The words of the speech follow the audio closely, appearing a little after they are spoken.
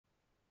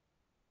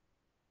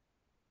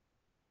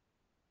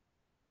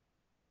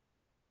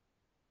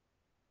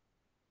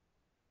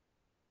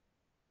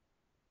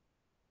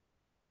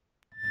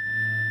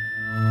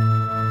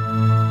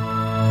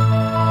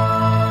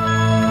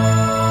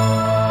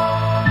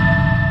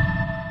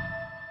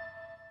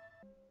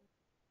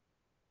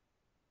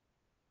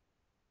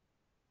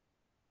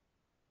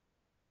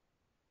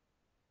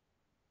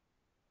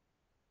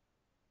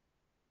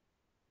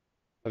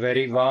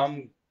very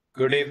warm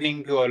good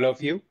evening to all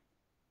of you.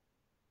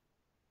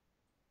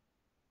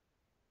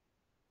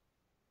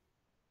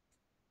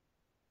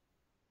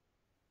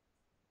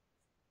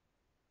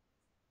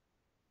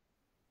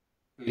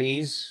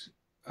 Please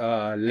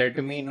let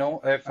me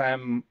know if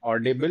I'm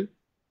audible.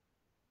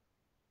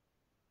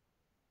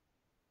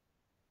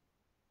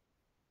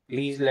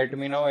 Please let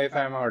me know if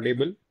I'm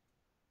audible.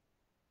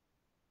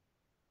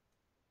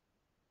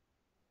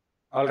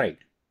 All right.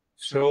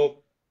 So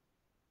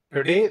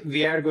today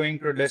we are going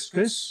to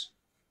discuss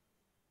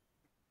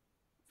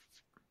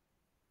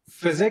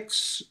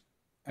physics,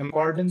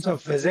 importance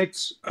of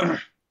physics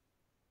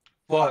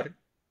for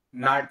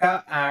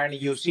Nata and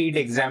UCEED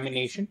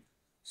examination.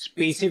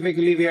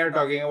 Specifically, we are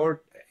talking about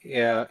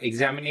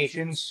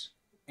examinations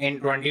in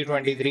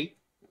 2023.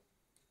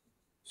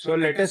 So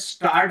let us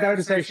start our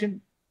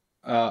session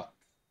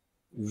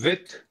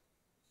with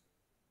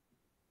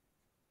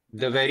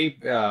the very,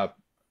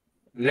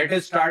 let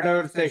us start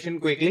our session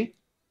quickly.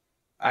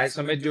 I,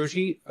 Sumit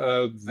Joshi,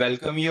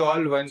 welcome you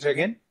all once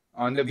again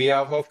on the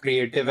behalf of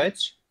Creative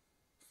Edge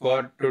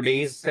for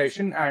today's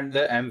session, and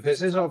the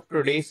emphasis of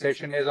today's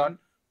session is on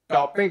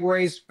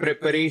topic-wise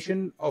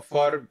preparation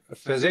for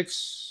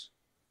physics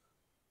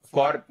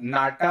for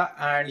Nata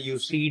and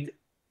UCEED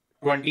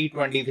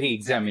 2023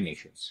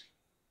 examinations.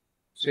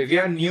 So if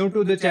you are new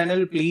to the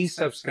channel, please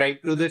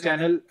subscribe to the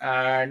channel,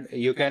 and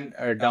you can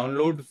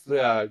download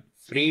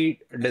free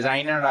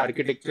design and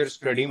architecture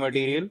study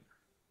material.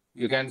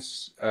 You can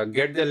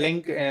get the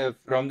link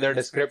from the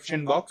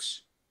description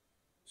box.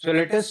 So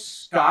let us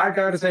start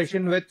our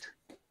session with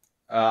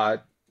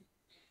the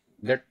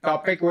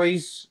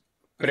topic-wise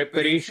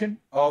preparation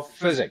of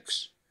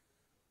physics.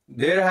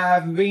 There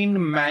have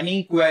been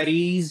many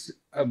queries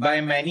by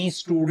many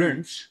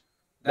students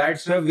that,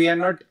 sir, we are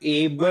not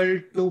able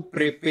to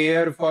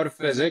prepare for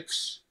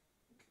physics.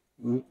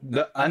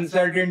 The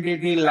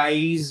uncertainty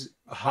lies,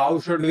 how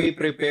should we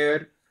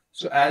prepare?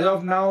 So as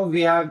of now,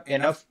 we have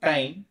enough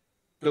time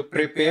to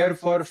prepare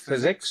for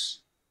physics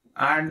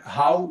and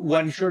how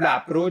one should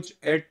approach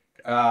it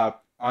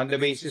on the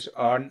basis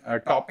on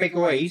topic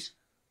wise,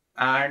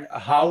 and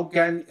how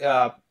can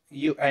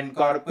you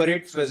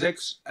incorporate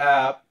physics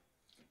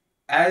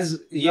as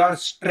your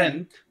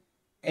strength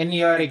in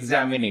your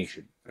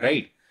examination,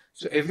 right?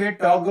 So if we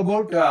talk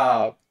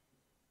about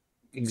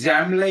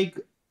exam like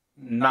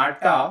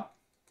Nata,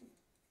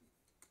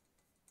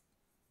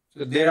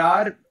 so there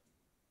are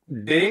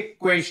direct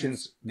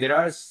questions. There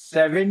are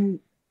 7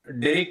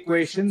 direct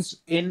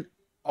questions in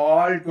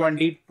all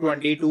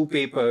 2022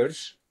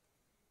 papers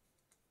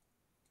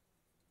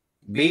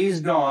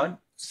based on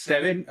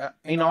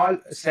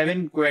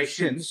 7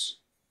 questions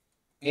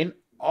in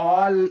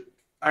all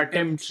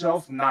attempts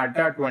of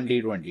Nata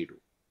 2022.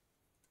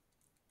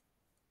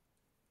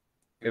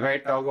 If I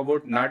talk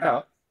about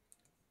Nata,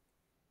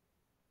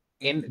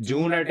 in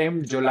June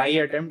attempt, July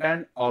attempt,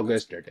 and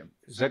August attempt,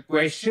 the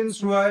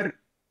questions were,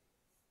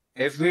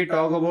 if we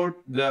talk about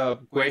the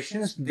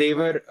questions, they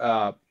were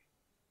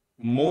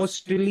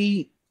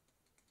mostly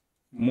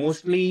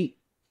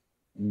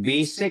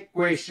basic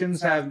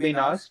questions have been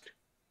asked.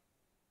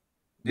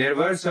 There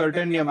were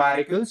certain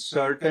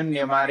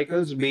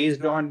numericals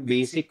based on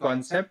basic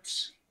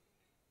concepts,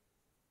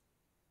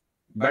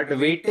 but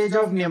weightage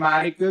of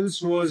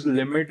numericals was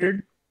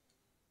limited.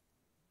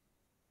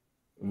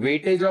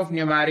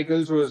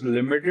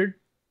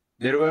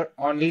 There were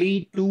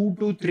only 2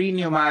 to 3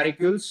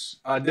 numericals.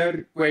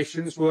 Other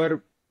questions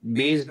were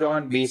based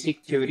on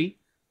basic theory.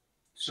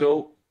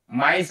 So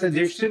my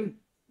suggestion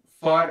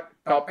for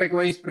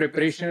topic-wise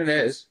preparation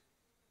is,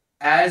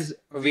 as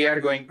we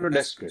are going to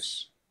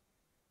discuss.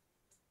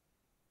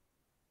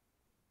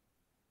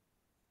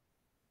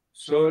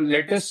 So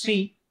let us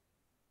see.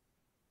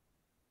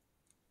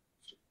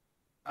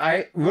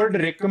 I would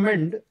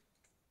recommend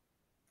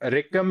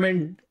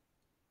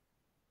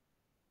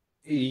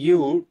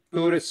you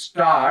to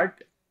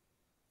start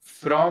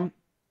from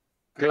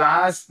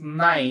class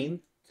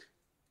 9th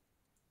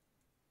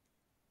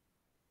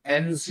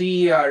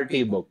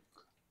NCERT book.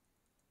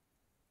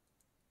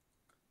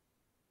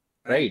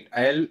 Right,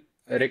 I'll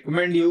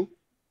recommend you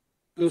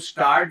to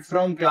start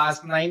from class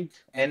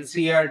 9th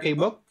NCERT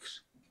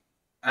books.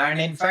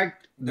 And in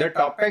fact, the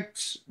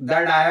topics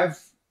that I have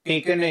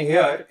taken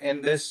here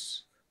in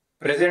this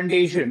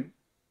presentation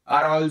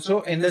are also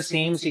in the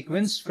same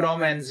sequence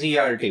from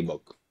NCERT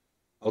book.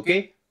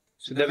 Okay,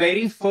 so the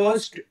very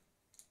first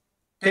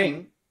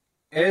thing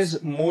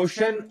is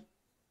motion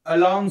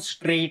along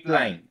straight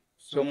line.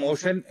 So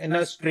motion in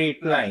a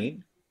straight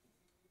line,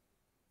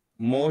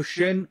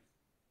 motion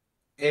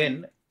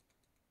in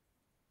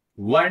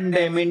one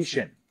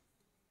dimension,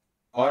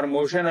 or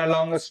motion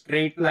along a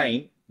straight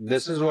line.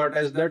 This is what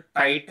is the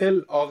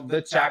title of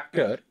the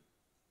chapter,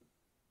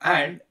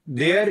 and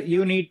there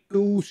you need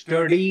to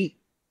study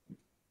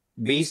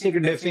basic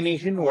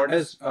definition. What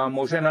is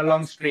motion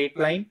along straight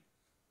line?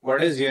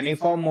 What is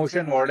uniform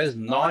motion? What is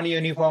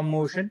non-uniform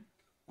motion?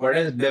 What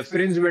is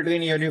difference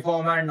between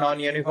uniform and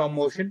non-uniform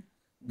motion?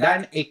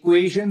 Then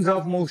equations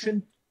of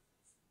motion.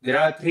 there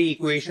are three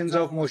equations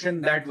of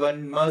motion that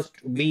one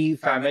must be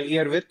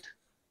familiar with,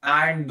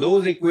 and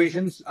those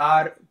equations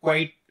are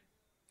quite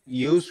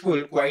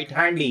useful, quite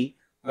handy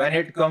when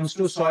it comes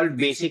to solve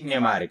basic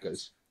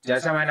numericals.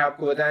 जैसा मैंने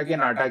आपको बताया कि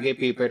नाटा के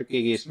paper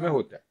के case में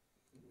होता है,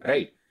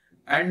 right?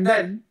 And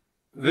then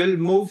we'll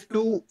move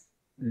to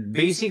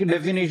basic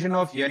definition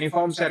of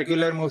uniform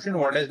circular motion.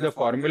 What is the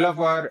formula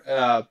for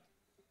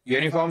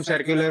uniform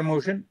circular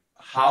motion?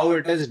 How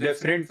it is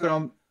different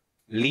from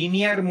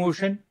linear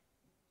motion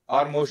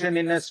or motion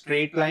in a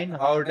straight line?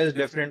 How it is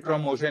different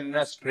from motion in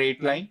a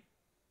straight line?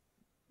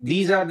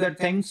 These are the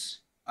things.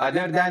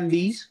 Other than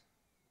these,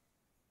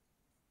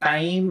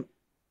 time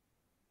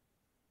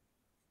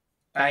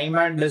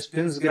and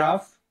distance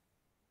graph,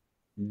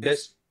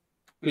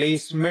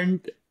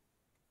 displacement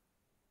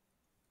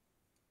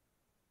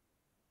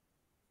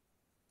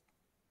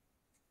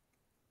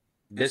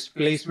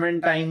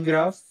time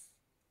graph,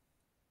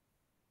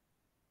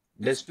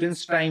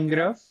 distance time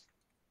graph,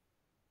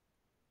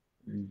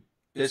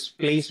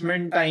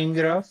 displacement time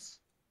graph,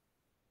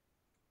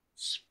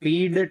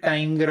 speed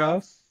time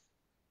graph,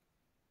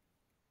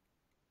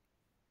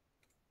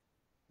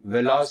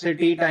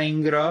 velocity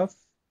time graph,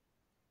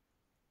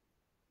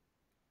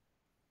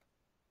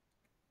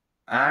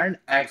 and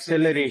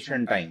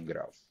acceleration time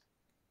graph.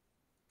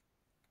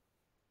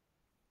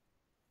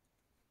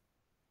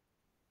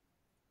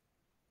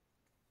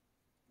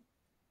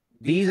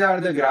 These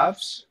are the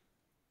graphs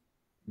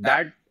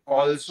that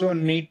also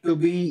need to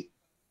be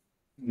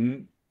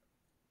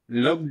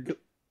looked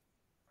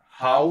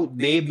how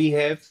they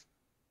behave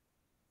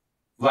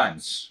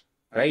once,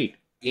 right?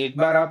 एक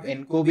बार आप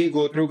इनको भी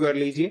go through कर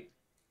लीजिए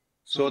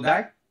so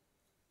that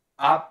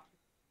आप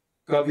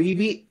कभी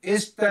भी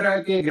इस तरह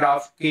के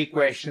ग्राफ के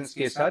क्वेश्चंस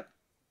के साथ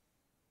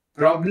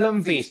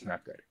प्रॉब्लम फेस ना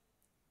करें,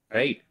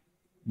 राइट?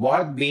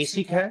 बहुत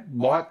बेसिक है,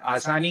 बहुत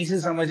आसानी से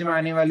समझ में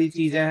आने वाली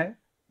चीजें हैं,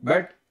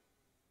 बट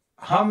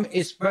हम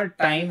इस पर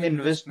टाइम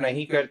इन्वेस्ट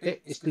नहीं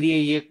करते, इसलिए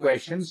ये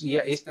क्वेश्चंस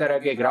या इस तरह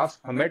के ग्राफ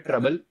हमें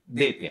ट्रबल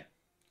देते हैं.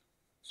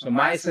 So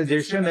my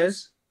suggestion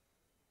is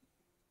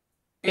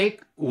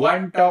take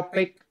one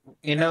topic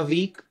in a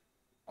week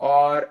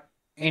or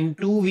in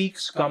 2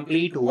 weeks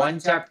complete one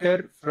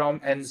chapter from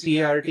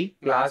NCERT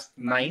class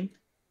 9th.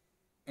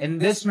 In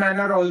this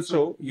manner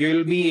also you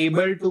will be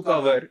able to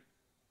cover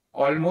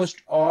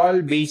almost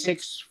all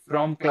basics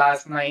from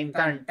class 9th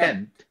and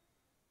 10th,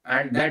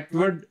 and that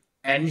would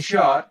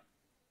ensure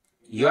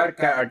you are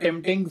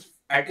attempting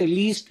at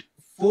least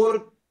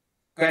 4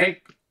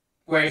 correct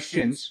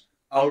questions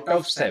out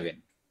of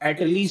 7, at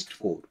least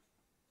 4.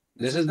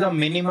 This is the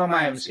minimum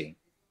I am saying,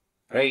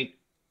 right?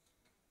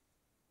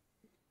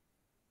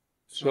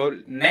 So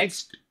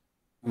next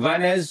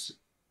one is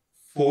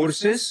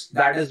forces,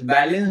 that is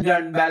balanced,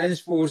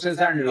 unbalanced forces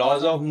and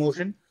laws of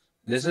motion.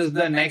 This is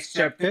the next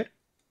chapter,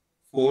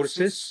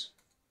 forces.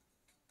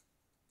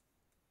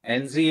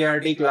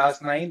 NCERT class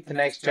 9th,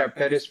 next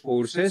chapter is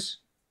forces.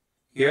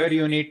 Here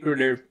you need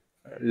to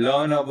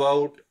learn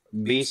about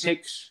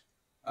basics,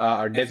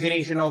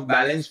 definition of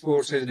balanced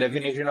forces,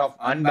 definition of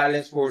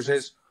unbalanced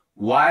forces,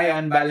 why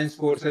unbalanced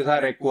forces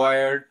are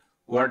required,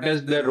 what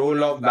is the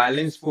role of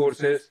balanced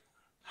forces,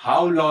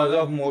 how laws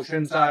of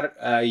motions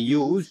are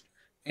used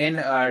in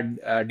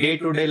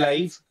day-to-day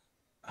life,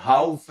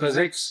 how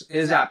physics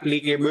is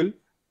applicable,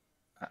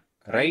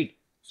 right?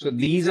 So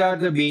these are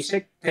the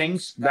basic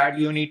things that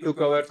you need to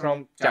cover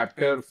from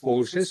chapter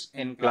forces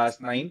in class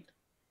 9th.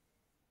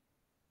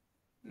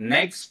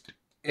 Next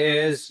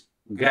is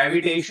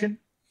gravitation.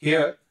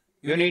 Here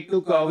you need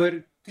to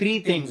cover 3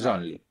 things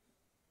only: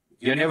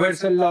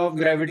 universal law of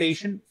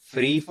gravitation,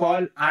 free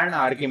fall, and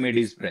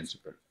Archimedes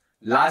principle.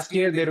 Last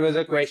year there was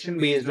a question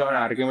based on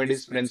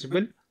Archimedes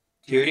principle.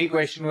 Theory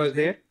question was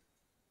there,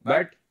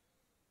 but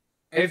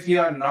if you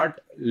are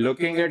not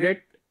looking at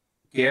it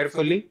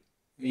carefully,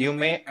 you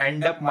may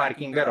end up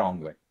marking the wrong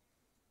way,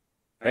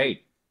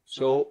 right?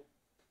 So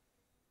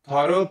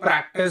thorough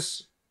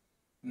practice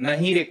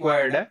नहीं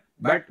required है,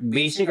 but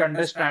basic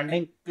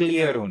understanding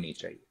clear होनी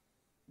चाहिए.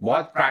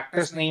 बहुत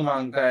practice नहीं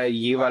मांगता है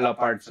ये वाला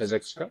part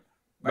physics का,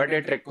 but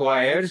it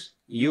requires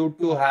you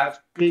to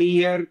have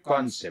clear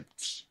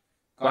concepts.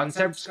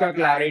 Concepts का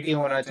clarity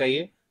होना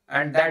चाहिए,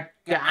 and that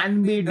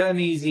can be done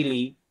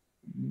easily,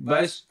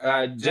 but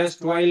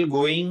just while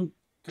going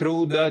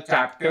through the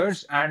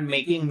chapters and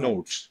making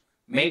notes.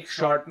 Make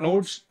short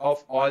notes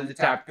of all the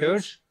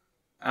chapters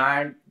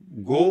and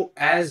go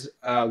as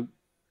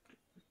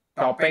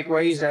topic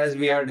wise as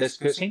we are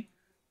discussing.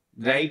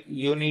 Like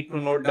you need to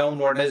note down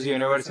what is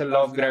universal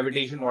law of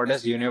gravitation, what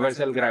is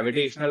universal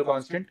gravitational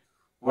constant,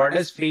 what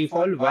is free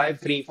fall, why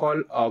free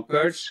fall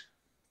occurs,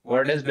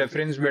 what is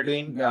difference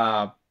between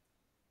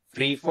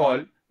free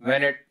fall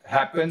when it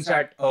happens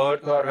at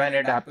Earth or when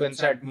it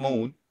happens at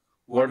Moon,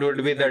 what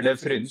would be the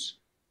difference?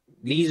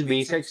 These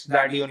basics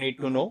that you need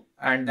to know,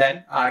 and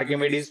then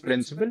Archimedes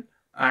principle,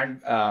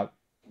 and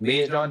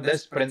based on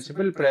this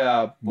principle,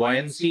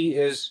 buoyancy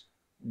is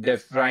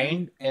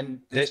defined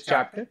in this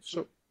chapter.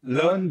 So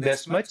learn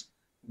this much,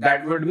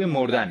 that would be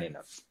more than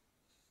enough.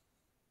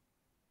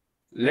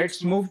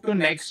 Let's move to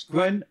next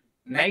one.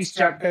 Next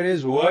chapter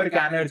is work,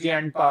 energy,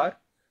 and power.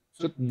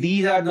 So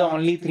these are the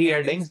only three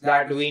headings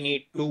that we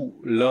need to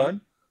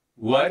learn.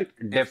 Work,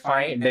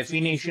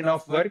 definition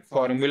of work,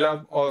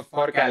 formula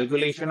for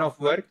calculation of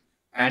work,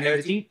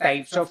 energy,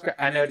 types of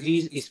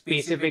energies,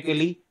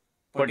 specifically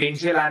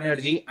potential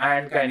energy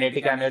and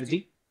kinetic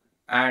energy,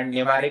 and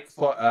numeric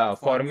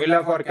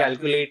formula for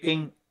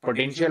calculating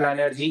potential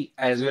energy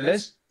as well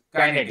as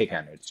kinetic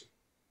energy.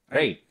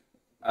 Right.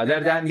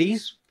 Other than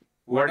these,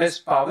 what is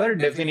power,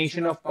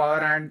 definition of power,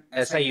 and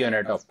SI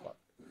unit of power.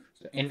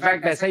 So in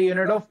fact, SI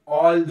unit of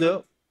all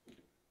the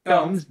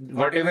terms,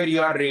 whatever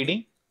you are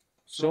reading.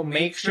 So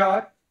make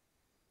sure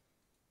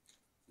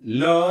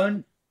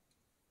learn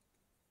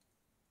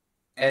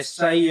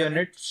SI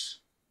units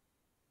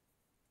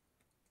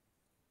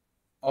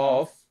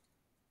of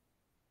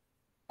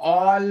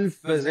all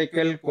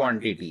physical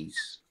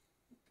quantities.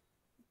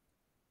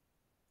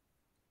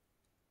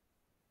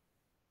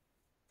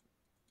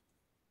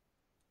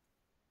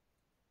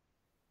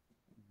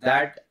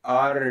 That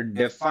are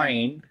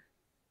defined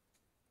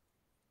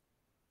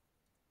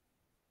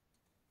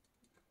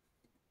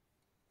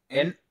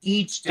in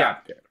each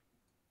chapter.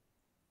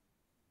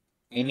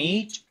 In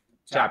each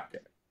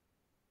chapter.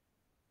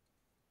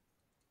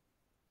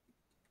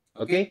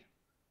 Okay.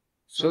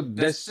 So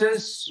this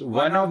is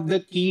one of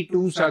the key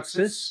to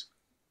success.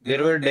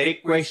 There were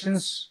direct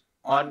questions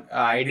on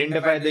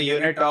identify the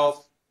unit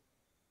of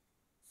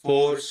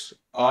force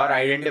or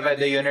identify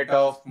the unit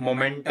of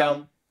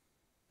momentum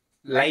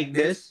like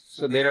this.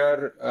 So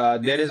there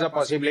is a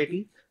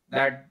possibility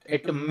that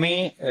it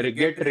may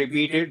get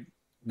repeated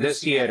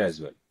this year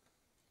as well,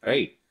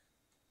 right?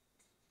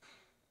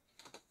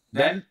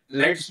 Then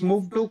let's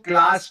move to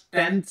class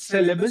 10th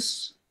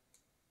syllabus.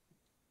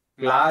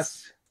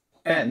 Class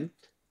 10th.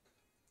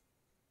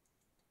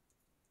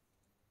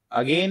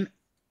 Again,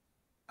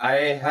 I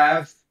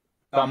have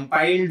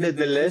compiled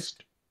the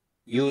list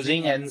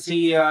using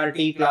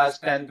NCERT class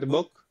 10th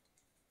book.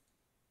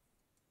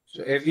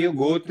 So if you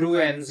go through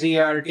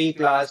NCERT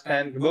class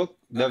 10th book,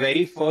 the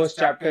very first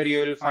chapter you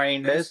will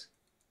find is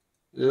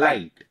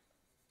light,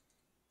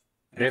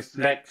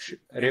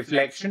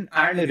 reflection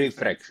and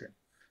refraction.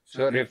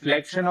 So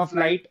reflection of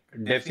light,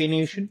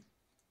 definition.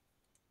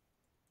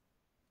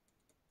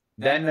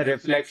 Then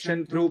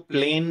reflection through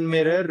plane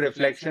mirror,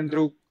 reflection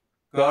through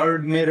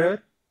curved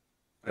mirror,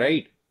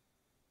 right?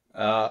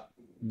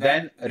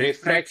 Then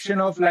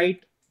refraction of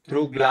light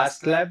through glass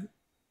slab,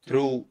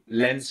 through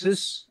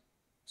lenses,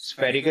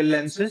 spherical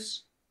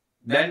lenses.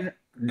 Then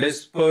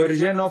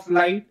dispersion of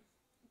light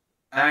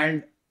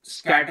and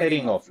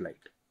scattering of light.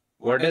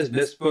 What is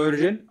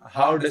dispersion?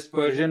 How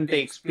dispersion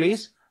takes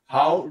place?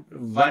 How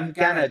one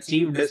can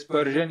achieve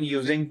dispersion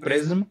using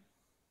prism?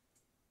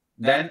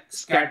 Then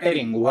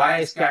scattering.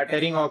 Why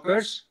scattering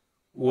occurs?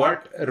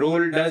 What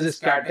role does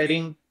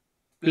scattering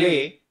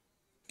play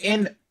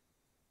in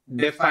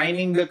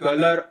defining the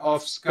color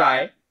of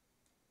sky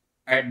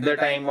at the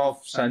time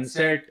of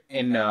sunset,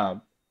 in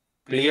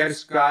clear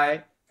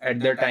sky,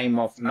 at the time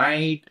of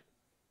night?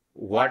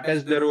 What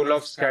is the role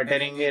of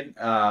scattering in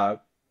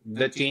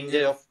the change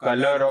of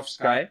color of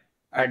sky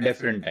at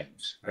different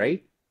times,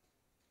 right?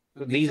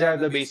 So these are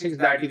the basics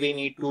that we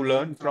need to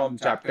learn from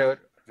chapter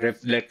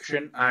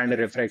reflection and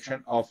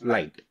refraction of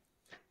light.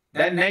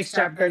 Then next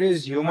chapter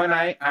is human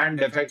eye and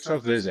defects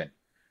of vision.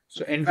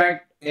 So in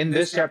fact, in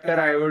this chapter,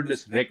 I would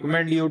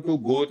recommend you to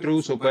go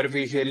through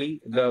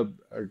superficially the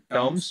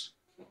terms,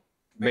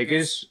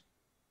 because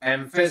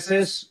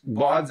emphasis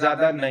बहुत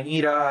ज़्यादा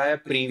नहीं रहा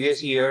है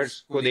previous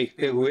years को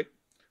देखते हुए.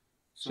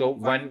 So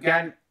one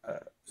can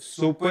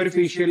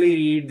superficially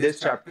read this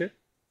chapter.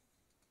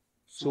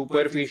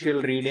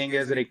 Superficial reading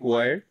is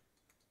required.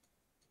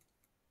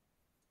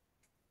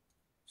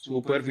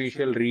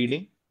 Superficial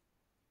reading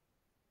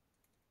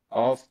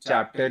of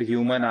chapter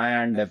human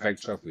eye and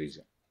defects of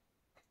vision.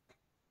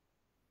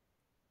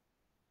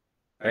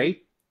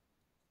 Right?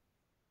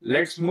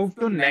 Let's move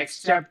to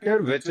next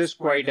chapter, which is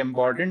quite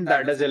important.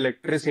 That is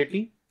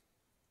electricity.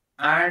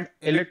 And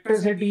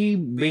electricity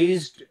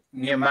based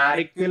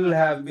numerical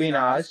have been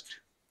asked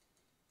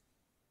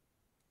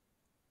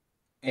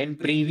in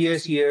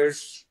previous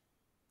years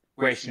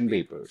question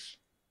papers,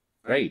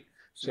 right?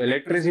 So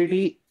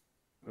electricity,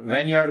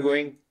 when you are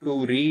going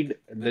to read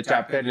the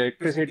chapter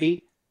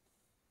electricity,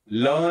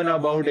 learn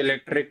about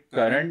electric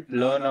current,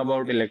 learn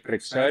about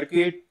electric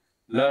circuit,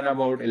 learn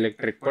about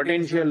electric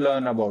potential,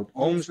 learn about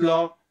Ohm's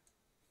law,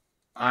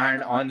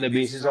 and on the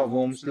basis of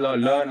Ohm's law,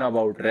 learn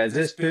about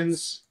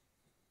resistance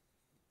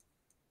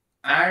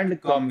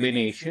and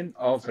combination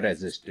of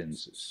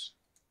resistances.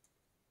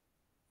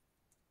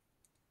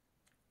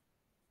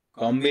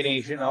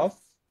 Combination of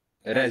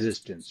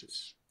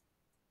resistances.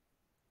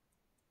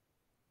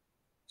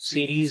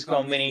 Series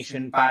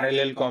combination,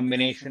 parallel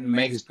combination,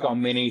 mixed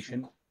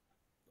combination,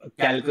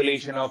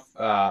 calculation of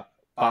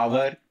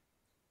power,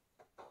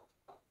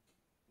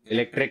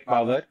 electric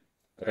power,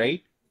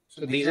 right?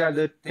 So these are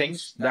the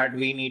things that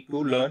we need to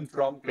learn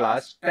from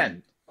class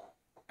 10th.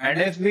 And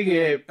if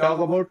we talk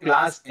about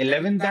class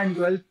 11th and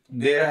 12th,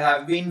 there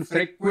have been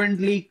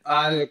frequently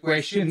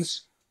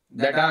questions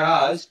that are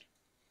asked,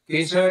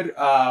 okay,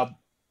 sir,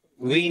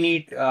 we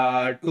need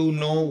to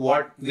know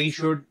what we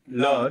should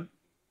learn.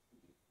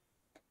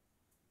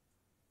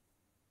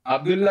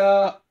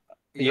 Abdullah,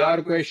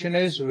 your question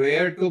is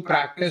where to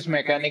practice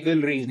mechanical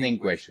reasoning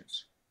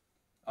questions.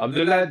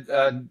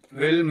 Abdullah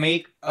will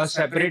make a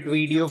separate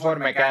video for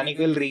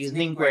mechanical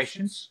reasoning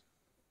questions.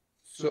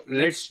 So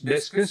let's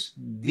discuss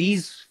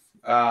these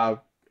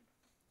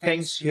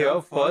things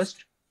here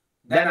first.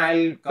 Then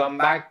I'll come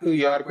back to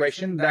your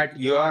question that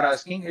you are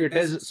asking. It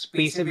is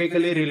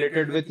specifically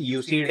related with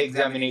UCEED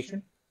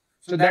examination.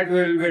 So that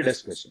we will be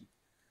discussing.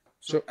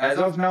 So as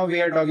of now,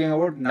 we are talking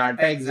about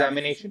Nata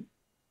examination,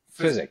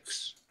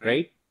 physics,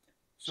 right?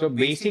 So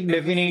basic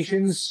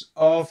definitions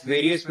of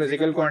various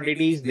physical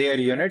quantities, their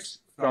units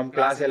from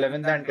class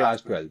 11th and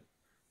class 12th.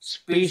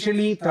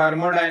 Spatially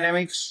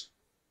thermodynamics,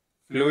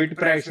 fluid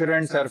pressure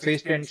and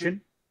surface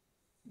tension.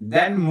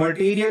 Then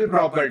material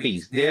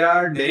properties. There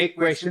are direct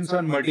questions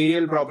on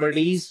material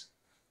properties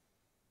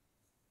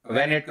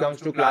when it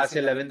comes to class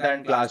 11th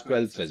and class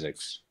 12th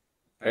physics,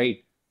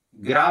 right?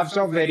 Graphs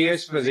of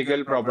various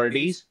physical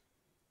properties,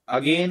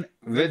 again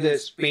with a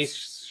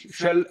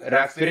spatial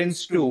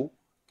reference to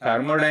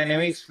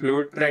thermodynamics,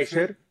 fluid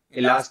pressure,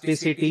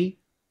 elasticity.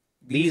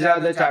 These are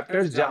the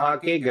chapters जहां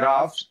के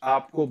graphs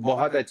आपको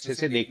बहुत अच्छे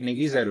से देखने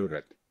की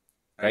जरूरत,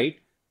 right?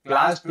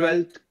 Class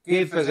 12th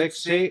के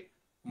फिजिक्स से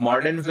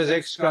मॉडर्न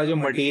फिजिक्स का जो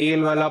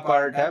मटेरियल वाला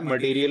पार्ट है,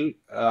 material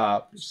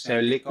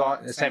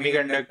silicon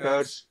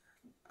semiconductors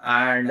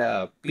and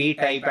p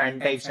type, n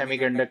type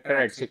semiconductor,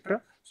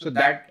 etc. So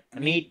that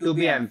need to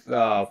be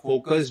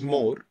focused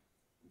more,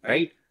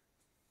 right?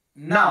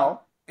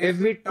 Now, if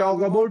we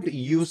talk about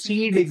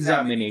UCEED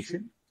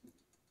examination,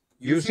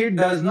 UCEED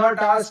does not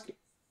ask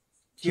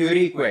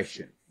theory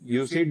question.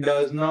 UCEED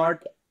does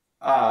not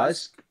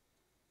ask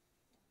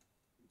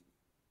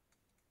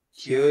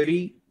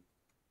theory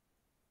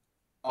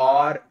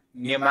or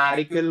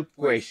numerical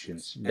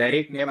questions.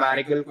 Direct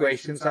numerical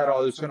questions are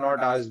also not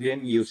asked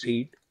in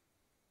UCEED.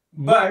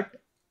 But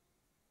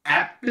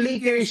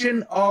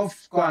application of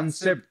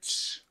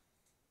concepts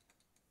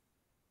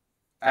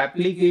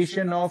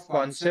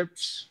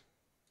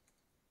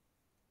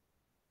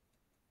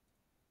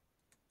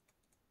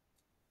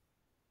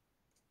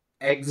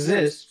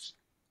exists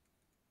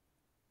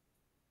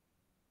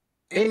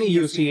in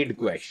UCEED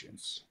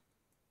questions,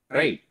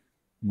 right?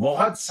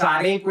 बहुत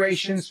सारे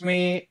questions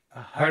में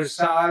हर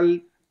साल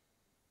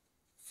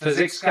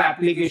physics का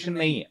application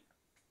नहीं है,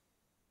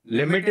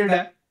 limited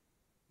है.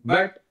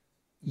 But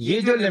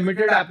ये जो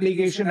लिमिटेड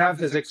एप्लीकेशन है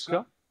फिजिक्स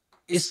का,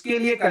 इसके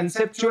लिए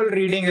conceptual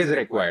reading is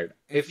required.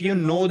 If you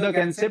know the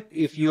concept,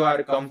 if you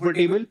are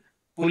comfortable.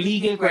 पुली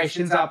के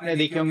क्वेश्चंस आपने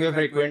देखे होंगे,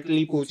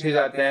 फ्रिक्वेंटली पूछे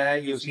जाते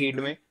हैं यूसीड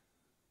में,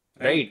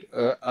 right?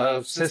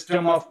 A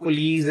system of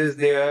pulleys is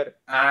there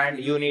and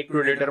you need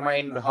to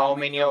determine how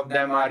many of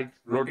them are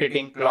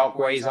rotating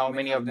clockwise, how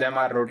many of them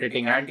are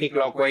rotating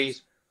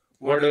anti-clockwise.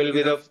 What will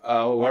be the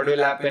what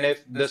will happen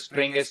if the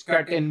string is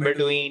cut in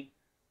between,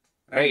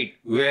 right?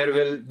 Where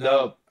will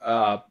the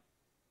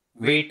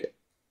weight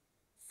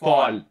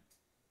fall?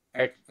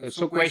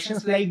 So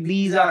questions like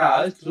these are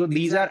asked. So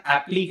these are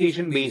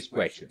application based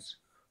questions.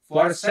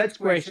 For such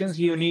questions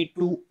you need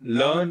to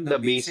learn the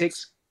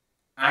basics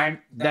and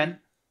then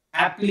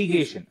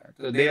application.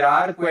 So there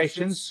are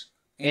questions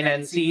in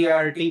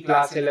NCERT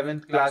class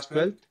 11th, class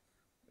 12th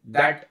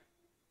that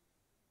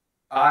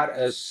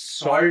are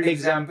solved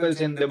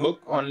examples in the book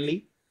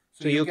only.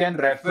 So you can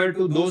refer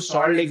to those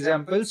solved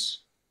examples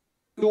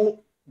to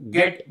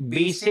get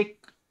basic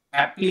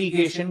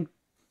application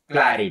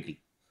clarity.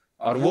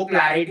 और वो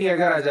clarity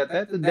अगर आ जाता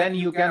है, तो then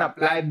you can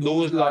apply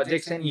those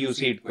logics in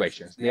UCEED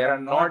questions. There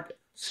are not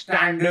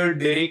standard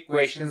direct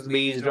questions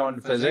based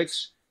on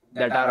physics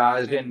that are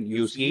asked in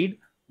UCEED.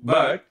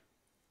 But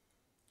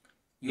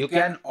you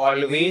can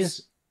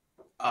always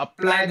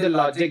apply the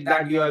logic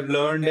that you have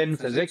learned in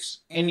physics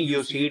in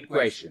UCEED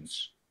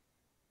questions,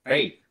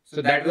 right?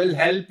 So that will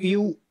help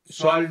you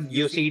solve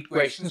UCEED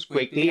questions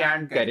quickly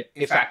and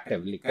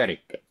effectively,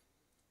 correct?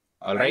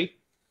 All right.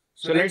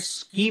 So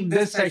let's keep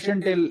this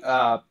session till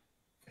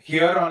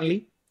here only.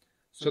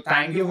 So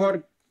thank you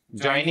for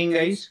joining,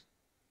 guys.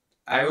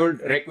 I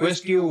would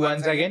request you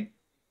once again,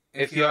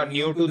 if you are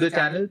new to the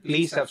channel,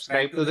 please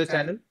subscribe to the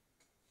channel.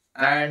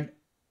 And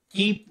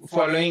keep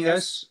following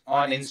us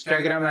on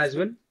Instagram as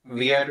well.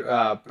 We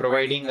are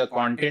providing a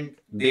content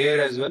there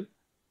as well.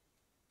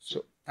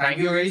 So thank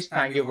you guys.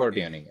 Thank you for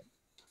tuning in.